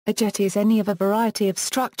A jetty is any of a variety of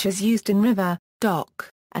structures used in river, dock,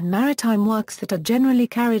 and maritime works that are generally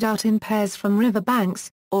carried out in pairs from river banks,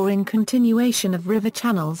 or in continuation of river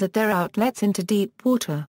channels at their outlets into deep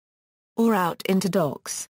water, or out into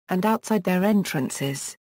docks, and outside their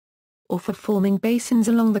entrances, or for forming basins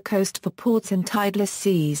along the coast for ports in tideless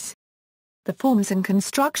seas. The forms and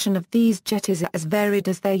construction of these jetties are as varied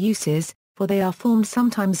as their uses, for they are formed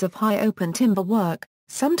sometimes of high open timber work,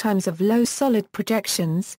 sometimes of low solid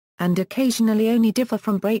projections, and occasionally only differ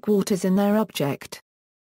from breakwaters in their object.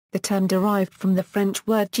 The term derived from the French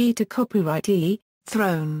word jeté copyright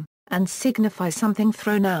thrown, and signifies something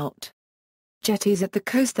thrown out. Jetties at the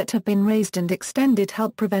coast that have been raised and extended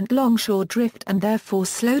help prevent longshore drift and therefore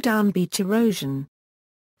slow down beach erosion.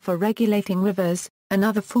 For regulating rivers,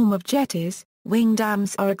 another form of jetties, wing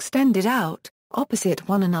dams are extended out, opposite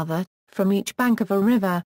one another, from each bank of a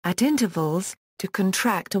river, at intervals, to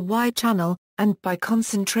contract a wide channel, and by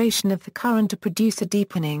concentration of the current to produce a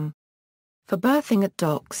deepening. For berthing at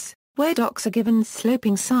docks, where docks are given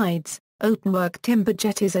sloping sides, openwork timber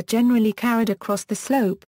jetties are generally carried across the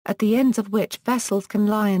slope, at the ends of which vessels can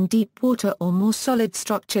lie in deep water, or more solid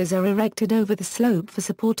structures are erected over the slope for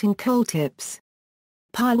supporting coal tips.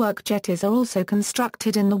 Pilework jetties are also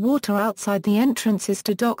constructed in the water outside the entrances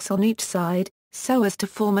to docks on each side, so as to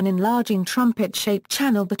form an enlarging trumpet-shaped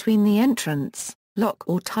channel between the entrance, lock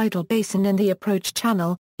or tidal basin and the approach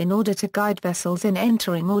channel, in order to guide vessels in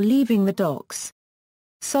entering or leaving the docks.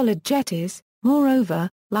 Solid jetties, moreover,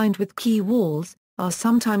 lined with quay walls, are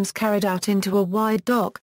sometimes carried out into a wide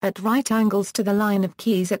dock, at right angles to the line of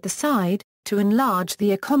quays at the side, to enlarge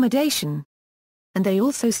the accommodation. And they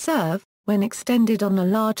also serve, when extended on a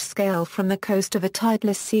large scale from the coast of a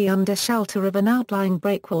tideless sea under shelter of an outlying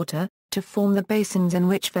breakwater, to form the basins in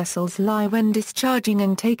which vessels lie when discharging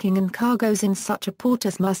and taking in cargoes in such a port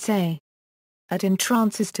as Marseille. At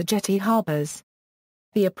entrances to jetty harbours.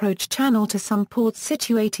 The approach channel to some ports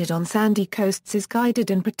situated on sandy coasts is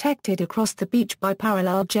guided and protected across the beach by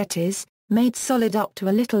parallel jetties, made solid up to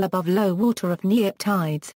a little above low water of neap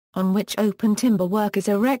tides, on which open timber work is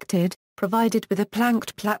erected, provided with a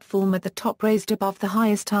planked platform at the top raised above the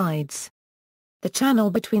highest tides. The channel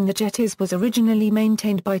between the jetties was originally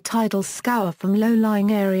maintained by tidal scour from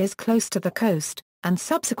low-lying areas close to the coast, and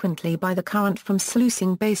subsequently by the current from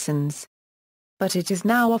sluicing basins. But it is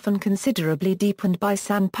now often considerably deepened by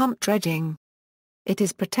sand pump dredging. It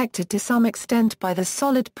is protected to some extent by the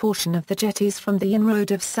solid portion of the jetties from the inroad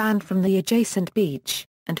of sand from the adjacent beach,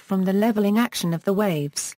 and from the leveling action of the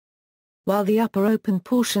waves. While the upper open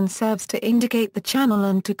portion serves to indicate the channel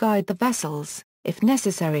and to guide the vessels, if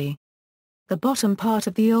necessary. The bottom part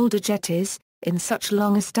of the older jetties, in such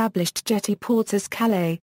long-established jetty ports as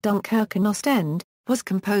Calais, Dunkirk and Ostend, was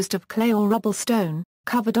composed of clay or rubble stone,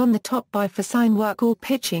 covered on the top by fascine work or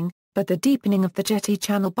pitching, but the deepening of the jetty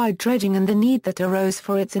channel by dredging and the need that arose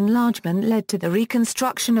for its enlargement led to the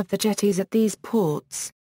reconstruction of the jetties at these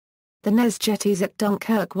ports. The Nez jetties at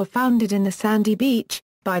Dunkirk were founded in the sandy beach,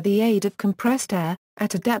 by the aid of compressed air,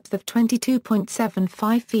 at a depth of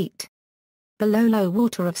 22.75 feet. Below low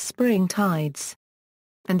water of spring tides.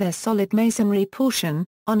 And their solid masonry portion,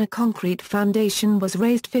 on a concrete foundation, was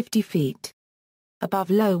raised 50 feet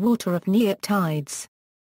above low water of neap tides.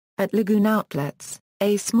 At lagoon outlets,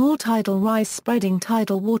 a small tidal rise spreading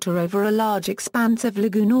tidal water over a large expanse of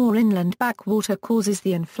lagoon or inland backwater causes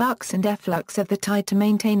the influx and efflux of the tide to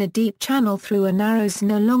maintain a deep channel through a narrows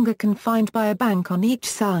no longer confined by a bank on each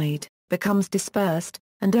side, becomes dispersed,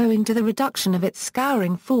 and owing to the reduction of its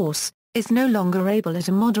scouring force, is no longer able at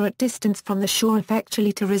a moderate distance from the shore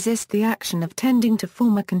effectually to resist the action of tending to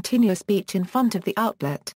form a continuous beach in front of the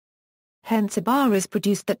outlet. Hence a bar is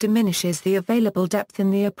produced that diminishes the available depth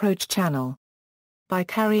in the approach channel. By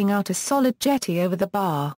carrying out a solid jetty over the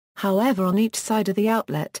bar, however, on each side of the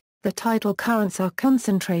outlet, the tidal currents are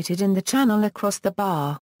concentrated in the channel across the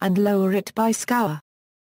bar, and lower it by scour.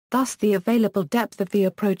 Thus the available depth of the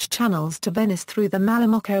approach channels to Venice through the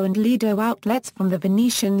Malamocco and Lido outlets from the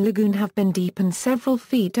Venetian lagoon have been deepened several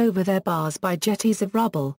feet over their bars by jetties of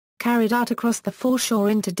rubble, carried out across the foreshore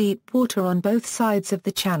into deep water on both sides of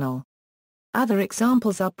the channel. Other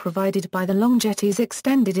examples are provided by the long jetties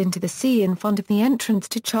extended into the sea in front of the entrance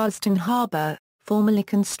to Charleston Harbor, formerly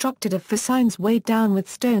constructed of fascines weighed down with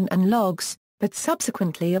stone and logs, but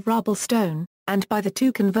subsequently of rubble stone, and by the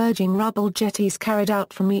two converging rubble jetties carried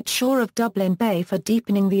out from each shore of Dublin Bay for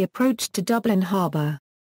deepening the approach to Dublin Harbor.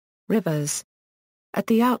 Rivers. At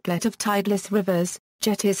the outlet of tideless rivers,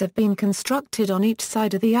 jetties have been constructed on each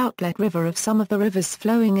side of the outlet river of some of the rivers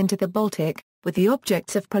flowing into the Baltic, with the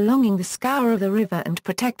objects of prolonging the scour of the river and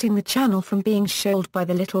protecting the channel from being shoaled by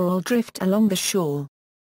the littoral drift along the shore.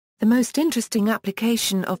 The most interesting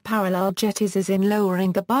application of parallel jetties is in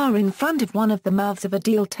lowering the bar in front of one of the mouths of a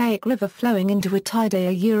deltaic river flowing into a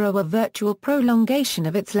tidea, a virtual prolongation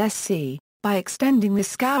of its lessee, by extending the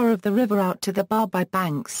scour of the river out to the bar by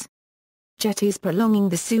banks. Jetties prolonging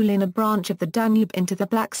the Sulina branch of the Danube into the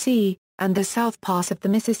Black Sea, and the south pass of the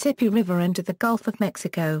Mississippi River into the Gulf of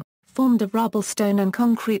Mexico, formed of rubble, stone and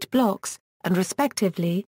concrete blocks, and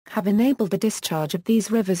respectively, have enabled the discharge of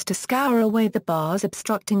these rivers to scour away the bars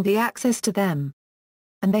obstructing the access to them.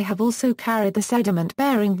 And they have also carried the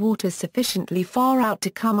sediment-bearing waters sufficiently far out to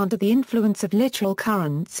come under the influence of littoral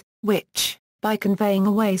currents, which, by conveying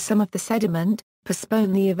away some of the sediment,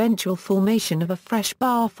 postpone the eventual formation of a fresh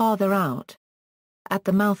bar farther out. At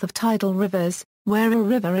the mouth of tidal rivers, where a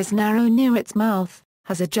river is narrow near its mouth,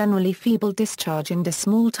 has a generally feeble discharge and a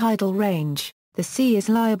small tidal range, the sea is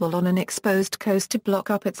liable on an exposed coast to block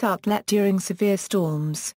up its outlet during severe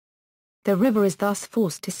storms. The river is thus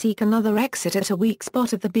forced to seek another exit at a weak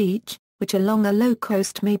spot of the beach, which along a low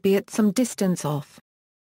coast may be at some distance off.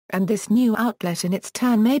 And this new outlet in its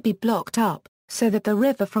turn may be blocked up, so that the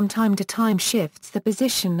river from time to time shifts the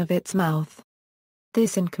position of its mouth.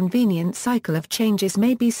 This inconvenient cycle of changes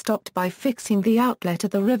may be stopped by fixing the outlet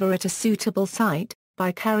of the river at a suitable site,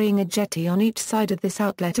 by carrying a jetty on each side of this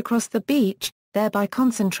outlet across the beach, thereby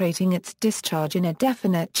concentrating its discharge in a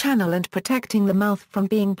definite channel and protecting the mouth from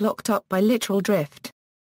being blocked up by littoral drift.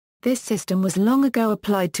 This system was long ago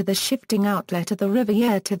applied to the shifting outlet of the River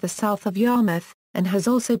Yare to the south of Yarmouth, and has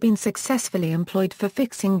also been successfully employed for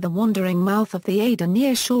fixing the wandering mouth of the Adur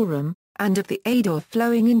near Shoreham, and of the Adur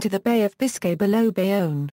flowing into the Bay of Biscay below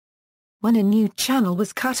Bayonne. When a new channel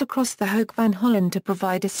was cut across the Hoek van Holland to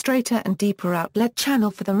provide a straighter and deeper outlet channel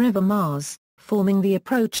for the River Maas, forming the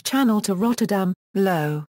approach channel to Rotterdam,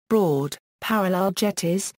 low, broad, parallel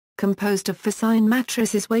jetties, composed of fascine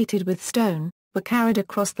mattresses weighted with stone, were carried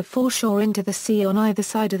across the foreshore into the sea on either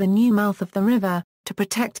side of the new mouth of the river, to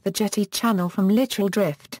protect the jetty channel from littoral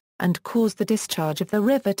drift, and cause the discharge of the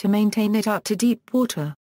river to maintain it out to deep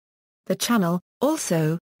water. The channel,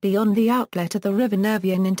 also, beyond the outlet of the River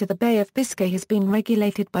Nervion into the Bay of Biscay has been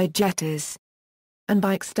regulated by jetties. And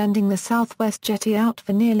by extending the southwest jetty out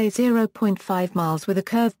for nearly 0.5 miles with a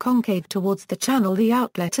curve concave towards the channel, the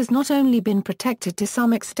outlet has not only been protected to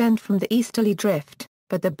some extent from the easterly drift,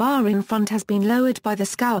 but the bar in front has been lowered by the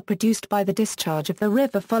scour produced by the discharge of the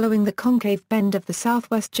river following the concave bend of the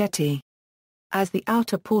southwest jetty. As the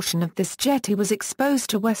outer portion of this jetty was exposed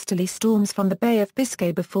to westerly storms from the Bay of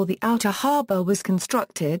Biscay before the outer harbour was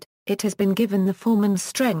constructed, it has been given the form and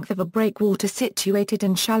strength of a breakwater situated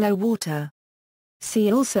in shallow water.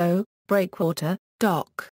 See also, breakwater,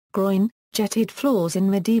 dock, groin, jettied floors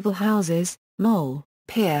in medieval houses, mole,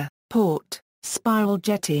 pier, port, spiral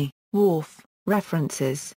jetty, wharf.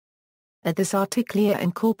 References. This article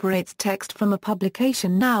incorporates text from a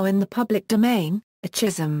publication now in the public domain,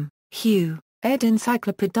 Chisholm, Hugh, ed.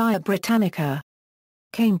 Encyclopædia Britannica.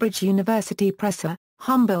 Cambridge University Press.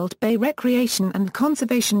 Humboldt Bay Recreation and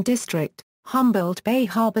Conservation District, Humboldt Bay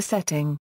Harbour setting.